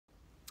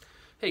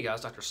Hey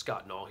guys, Dr.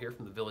 Scott Nall here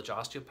from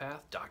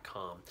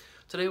thevillageosteopath.com.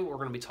 Today what we're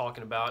going to be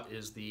talking about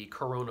is the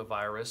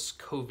coronavirus,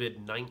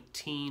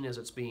 COVID-19 as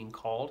it's being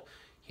called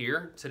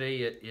here.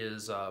 Today it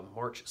is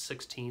March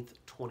 16th,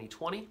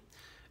 2020.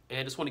 And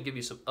I just want to give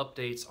you some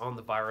updates on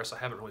the virus. I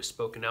haven't really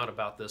spoken out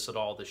about this at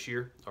all this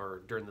year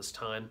or during this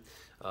time.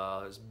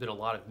 There's been a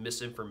lot of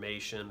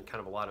misinformation, kind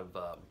of a lot of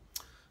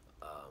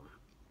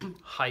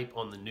hype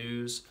on the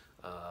news.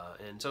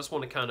 And so I just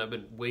want to I've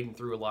been wading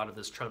through a lot of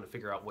this, trying to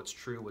figure out what's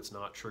true, what's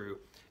not true,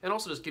 and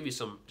also just give you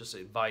some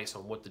advice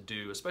on what to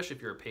do, especially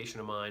if you're a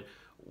patient of mine,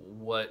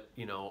 what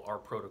our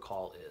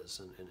protocol is,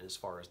 and as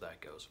far as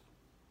that goes.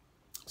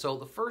 So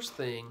the first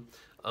thing,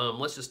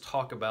 let's just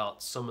talk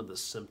about some of the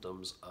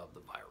symptoms of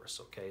the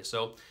virus. Okay,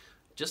 so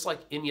just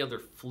like any other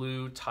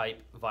flu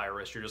type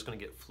virus, you're just going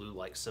to get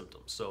flu-like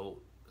symptoms. So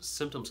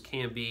symptoms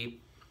can be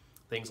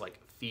things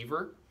like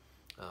fever,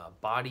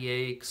 body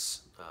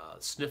aches,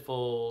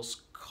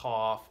 sniffles,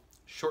 cough,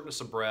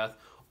 shortness of breath,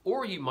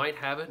 or you might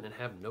have it and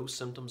have no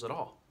symptoms at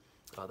all.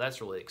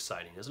 That's really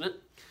exciting, isn't it?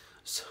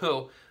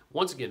 So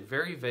once again,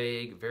 very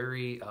vague,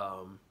 very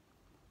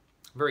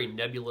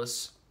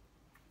nebulous.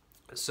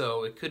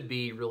 So it could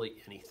be really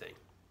anything.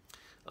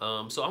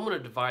 So I'm going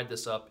to divide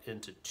this up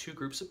into two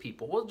groups of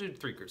people. We'll do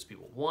three groups of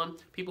people. One,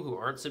 people who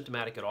aren't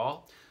symptomatic at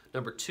all.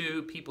 Number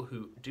two, people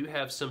who do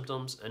have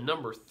symptoms. And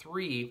number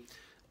three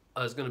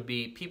is going to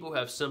be people who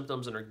have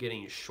symptoms and are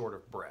getting short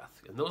of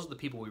breath. And those are the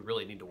people we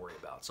really need to worry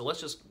about. So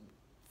let's just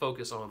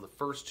focus on the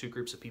first two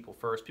groups of people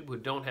first, people who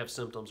don't have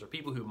symptoms or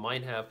people who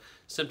might have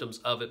symptoms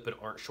of it but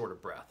aren't short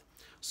of breath.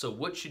 So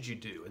what should you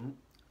do?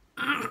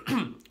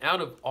 And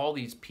out of all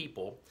these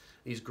people,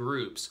 these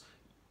groups,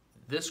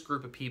 this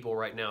group of people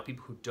right now,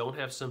 people who don't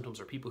have symptoms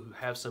or people who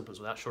have symptoms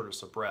without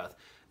shortness of breath,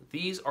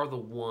 these are the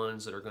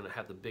ones that are going to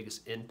have the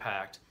biggest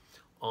impact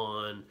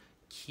on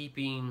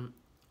keeping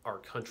our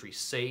country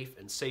safe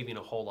and saving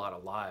a whole lot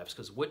of lives,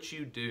 because what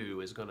you do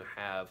is going to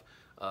have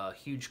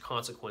huge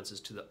consequences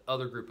to the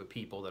other group of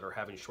people that are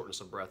having shortness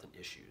of breath and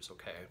issues,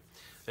 okay?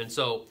 And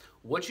so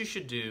what you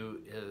should do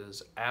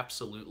is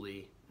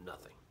absolutely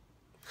nothing.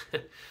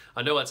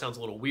 I know that sounds a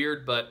little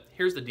weird, but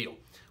here's the deal.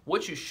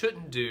 What you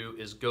shouldn't do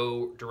is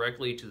go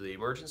directly to the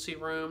emergency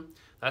room.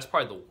 That's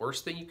probably the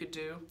worst thing you could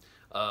do.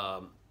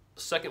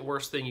 Second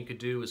worst thing you could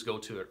do is go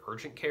to an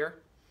urgent care.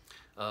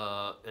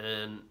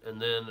 And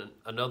then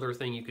another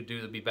thing you could do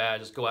that'd be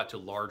bad is go out to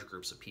large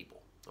groups of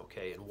people.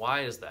 Okay, and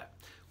why is that?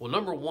 Well,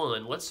 number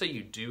one, let's say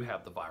you do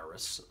have the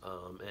virus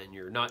and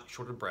you're not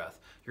short of breath.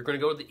 You're going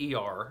to go to the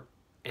ER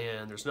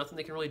and there's nothing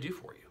they can really do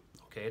for you.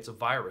 Okay, it's a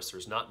virus.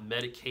 There's not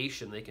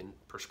medication they can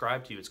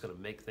prescribe to you. It's going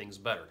to make things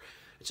better.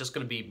 It's just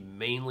going to be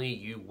mainly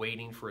you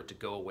waiting for it to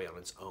go away on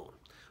its own.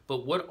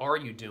 But what are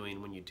you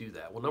doing when you do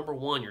that? Well, number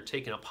one, you're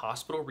taking up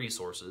hospital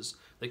resources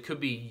that could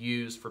be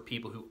used for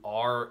people who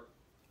are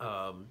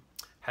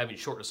having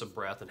shortness of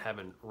breath and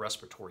having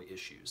respiratory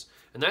issues.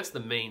 And that's the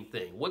main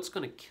thing. What's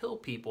going to kill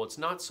people, it's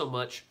not so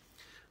much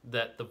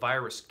that the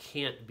virus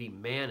can't be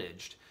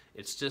managed.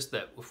 It's just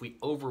that if we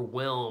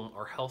overwhelm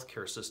our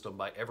healthcare system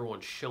by everyone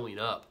showing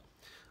up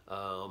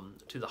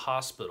to the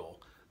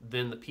hospital,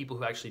 then the people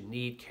who actually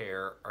need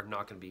care are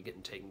not going to be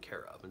getting taken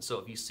care of. And so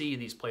if you see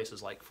these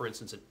places like, for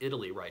instance, in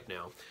Italy right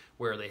now,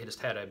 where they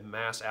just had a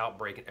mass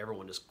outbreak and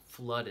everyone just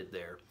flooded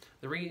there,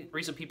 the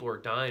reason people are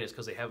dying is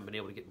because they haven't been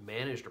able to get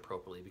managed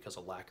appropriately because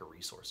of lack of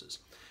resources.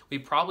 We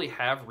probably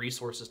have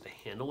resources to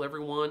handle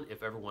everyone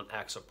if everyone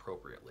acts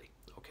appropriately,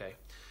 okay?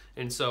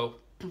 And so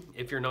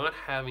if you're not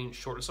having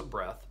shortness of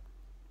breath,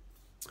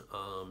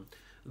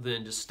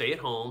 then just stay at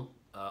home,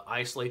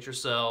 isolate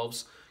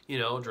yourselves,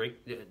 drink,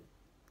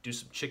 do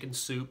some chicken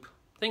soup,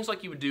 things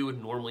like you would do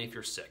normally if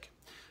you're sick.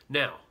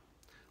 Now,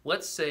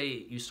 let's say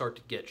you start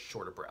to get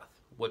short of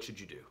breath. What should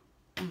you do?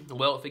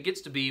 Well, if it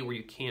gets to be where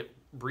you can't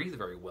breathe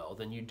very well,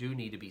 then you do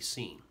need to be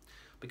seen.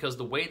 Because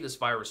the way this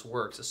virus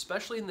works,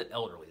 especially in the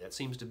elderly, that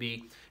seems to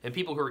be, and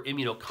people who are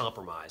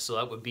immunocompromised, so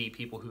that would be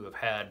people who have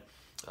had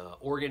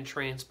organ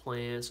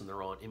transplants and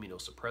they're on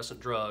immunosuppressant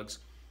drugs,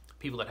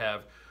 people that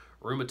have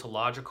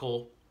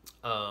rheumatological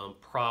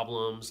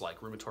problems like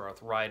rheumatoid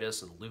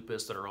arthritis and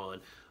lupus that are on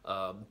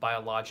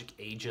biologic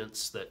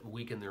agents that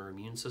weaken their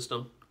immune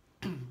system.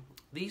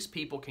 These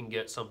people can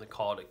get something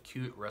called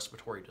acute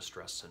respiratory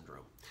distress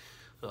syndrome,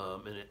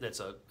 and it's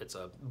a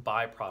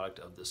byproduct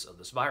of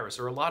this virus.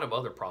 There are a lot of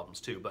other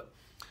problems too, but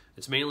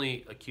it's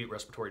mainly acute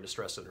respiratory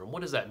distress syndrome.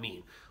 What does that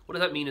mean? What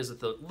does that mean is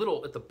that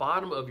at the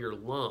bottom of your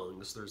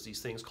lungs, there's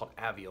these things called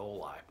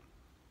alveoli,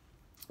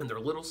 and they're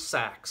little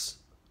sacs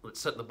that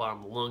sit in the bottom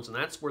of the lungs, and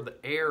that's where the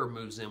air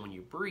moves in when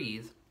you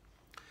breathe,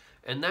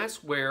 and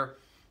that's where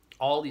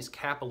all these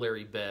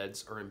capillary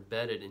beds are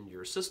embedded in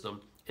your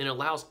system, and it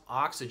allows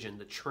oxygen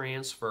to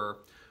transfer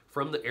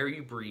from the air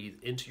you breathe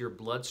into your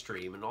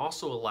bloodstream, and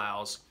also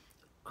allows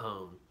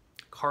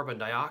carbon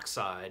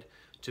dioxide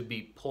to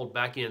be pulled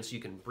back in so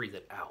you can breathe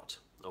it out.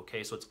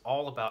 Okay, so it's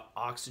all about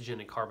oxygen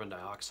and carbon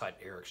dioxide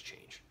air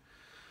exchange.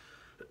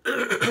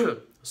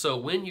 So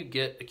when you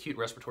get acute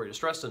respiratory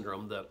distress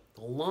syndrome, the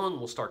lung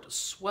will start to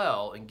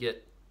swell and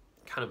get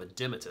kind of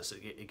edematous.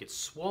 It gets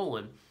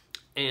swollen,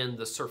 And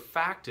the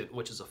surfactant,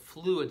 which is a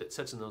fluid that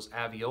sits in those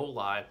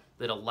alveoli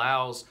that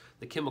allows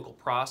the chemical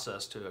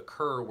process to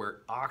occur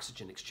where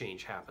oxygen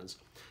exchange happens,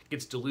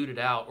 gets diluted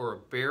out, or a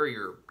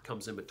barrier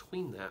comes in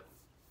between that.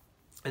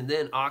 And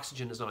then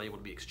oxygen is not able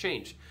to be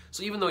exchanged.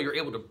 So even though you're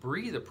able to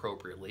breathe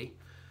appropriately,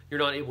 you're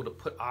not able to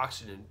put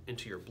oxygen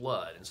into your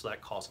blood, and so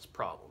that causes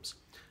problems.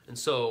 And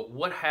so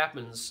what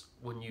happens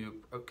when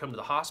you come to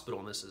the hospital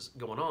and this is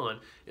going on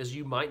is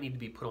you might need to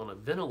be put on a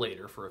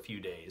ventilator for a few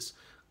days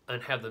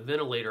and have the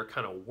ventilator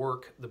kind of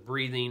work the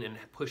breathing and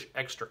push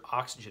extra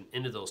oxygen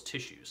into those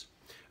tissues.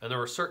 And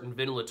there are certain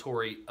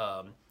ventilatory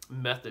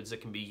methods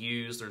that can be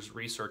used. There's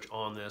research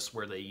on this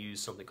where they use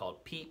something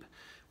called PEEP,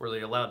 where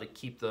they're allowed to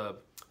keep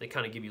they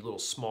kind of give you little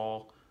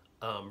small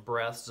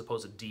breaths as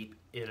opposed to deep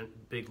in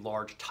big,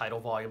 large tidal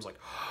volumes, like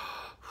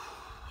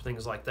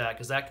things like that,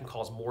 because that can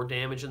cause more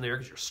damage in there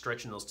because you're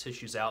stretching those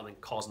tissues out and then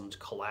cause them to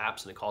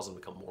collapse and it causes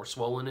them to become more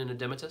swollen and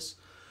edematous.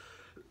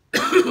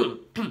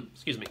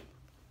 Excuse me.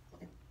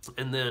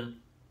 And then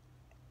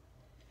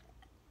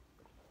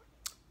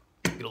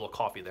get a little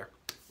coffee there.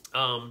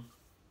 And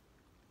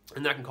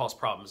that can cause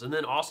problems. And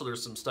then also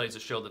there's some studies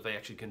that show that they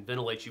actually can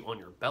ventilate you on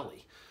your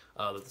belly,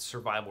 that the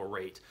survival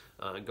rate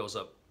goes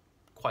up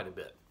quite a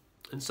bit.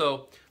 And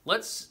so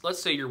let's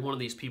say you're one of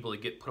these people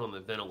that get put on the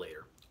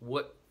ventilator.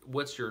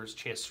 What's your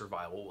chance of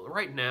survival? Well,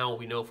 right now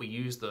we know if we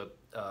use the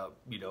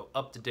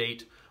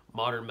up-to-date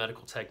modern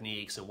medical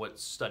techniques and what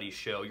studies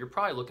show, you're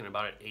probably looking at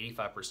about an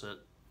 85%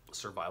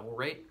 survival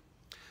rate.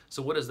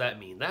 So what does that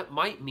mean? That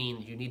might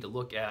mean you need to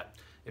look at,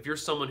 if you're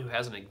someone who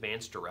has an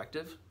advance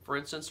directive, for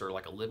instance, or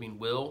like a living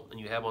will, and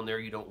you have on there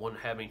you don't want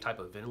to have any type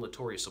of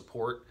ventilatory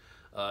support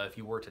if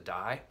you were to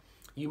die,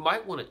 you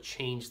might want to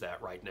change that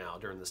right now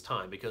during this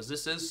time, because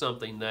this is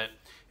something that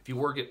if you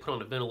were to get put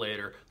on a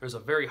ventilator, there's a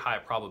very high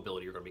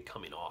probability you're going to be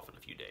coming off in a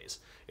few days.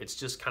 It's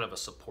just kind of a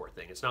support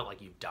thing. It's not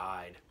like you've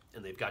died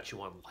and they've got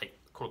you on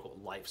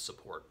quote-unquote life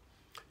support.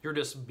 You're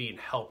just being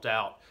helped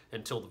out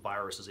until the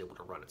virus is able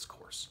to run its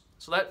course.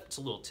 So that's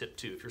a little tip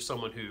too. If you're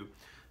someone who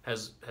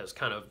has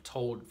kind of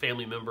told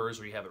family members,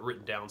 or you have it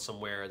written down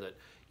somewhere, that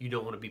you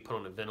don't want to be put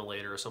on a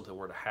ventilator or something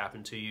were to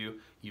happen to you,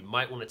 you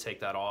might want to take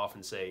that off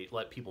and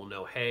let people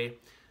know, hey,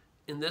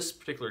 in this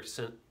particular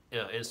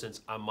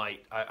instance,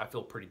 I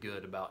feel pretty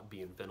good about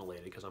being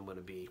ventilated because I'm going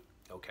to be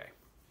okay.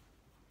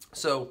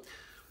 So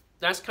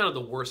that's kind of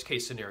the worst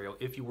case scenario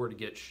if you were to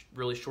get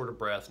really short of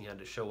breath and you had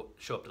to show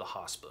up to the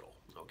hospital.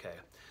 Okay,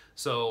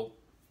 so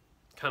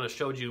kind of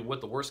showed you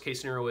what the worst case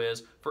scenario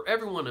is. For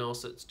everyone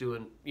else that's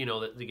doing,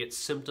 that they get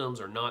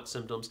symptoms or not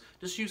symptoms,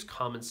 just use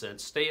common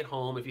sense. Stay at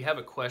home. If you have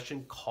a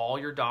question, call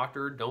your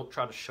doctor. Don't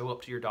try to show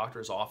up to your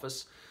doctor's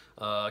office,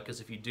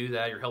 because if you do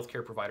that, your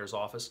healthcare provider's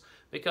office,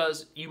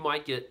 because you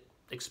might get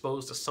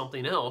exposed to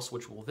something else,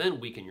 which will then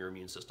weaken your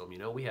immune system.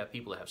 We have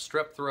people that have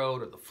strep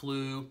throat or the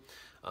flu,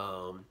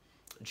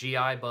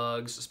 GI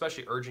bugs,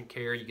 especially urgent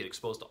care. You get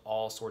exposed to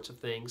all sorts of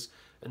things,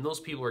 and those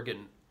people are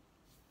getting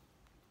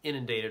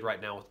inundated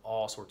right now with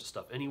all sorts of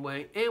stuff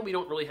anyway, and we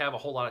don't really have a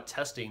whole lot of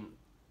testing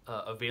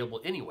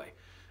available anyway.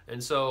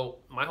 And so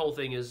my whole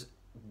thing is,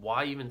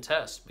 why even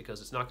test?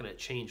 Because it's not going to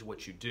change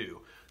what you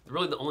do.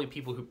 Really, the only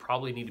people who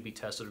probably need to be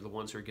tested are the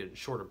ones who are getting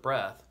short of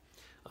breath,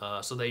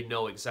 so they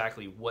know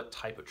exactly what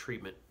type of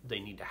treatment they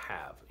need to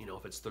have.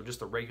 If it's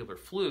just a regular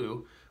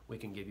flu, we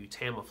can give you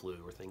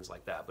Tamiflu or things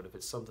like that. But if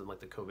it's something like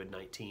the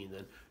COVID-19,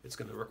 then it's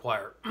going to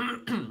require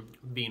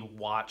being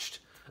watched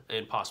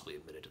and possibly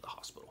admitted to the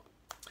hospital.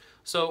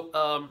 So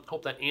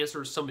hope that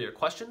answers some of your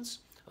questions.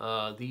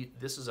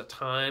 This is a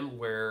time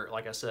where,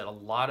 like I said, a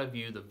lot of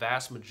you, the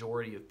vast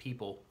majority of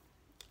people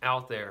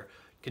out there,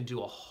 can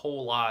do a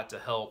whole lot to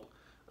help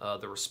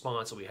the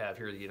response that we have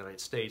here in the United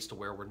States, to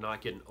where we're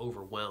not getting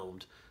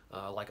overwhelmed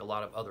like a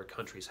lot of other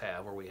countries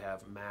have, where we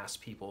have mass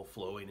people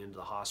flowing into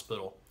the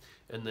hospital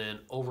and then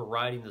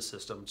overriding the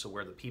system to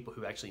where the people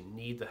who actually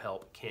need the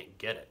help can't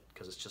get it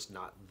because it's just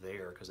not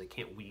there, because they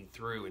can't weed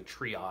through and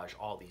triage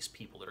all these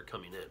people that are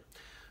coming in.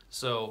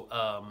 So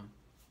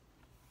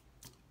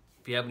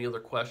if you have any other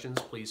questions,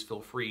 please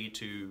feel free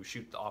to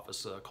shoot the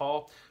office a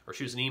call or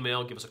shoot us an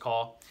email, give us a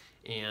call.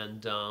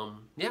 And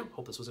yeah,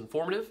 hope this was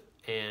informative.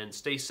 And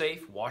stay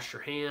safe, wash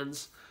your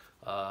hands,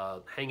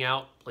 hang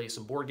out, play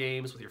some board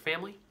games with your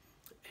family,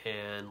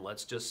 and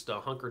let's just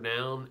hunker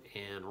down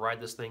and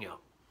ride this thing out.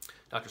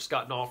 Dr.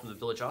 Scott Nall from the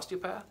Village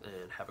Osteopath,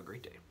 and have a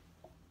great day.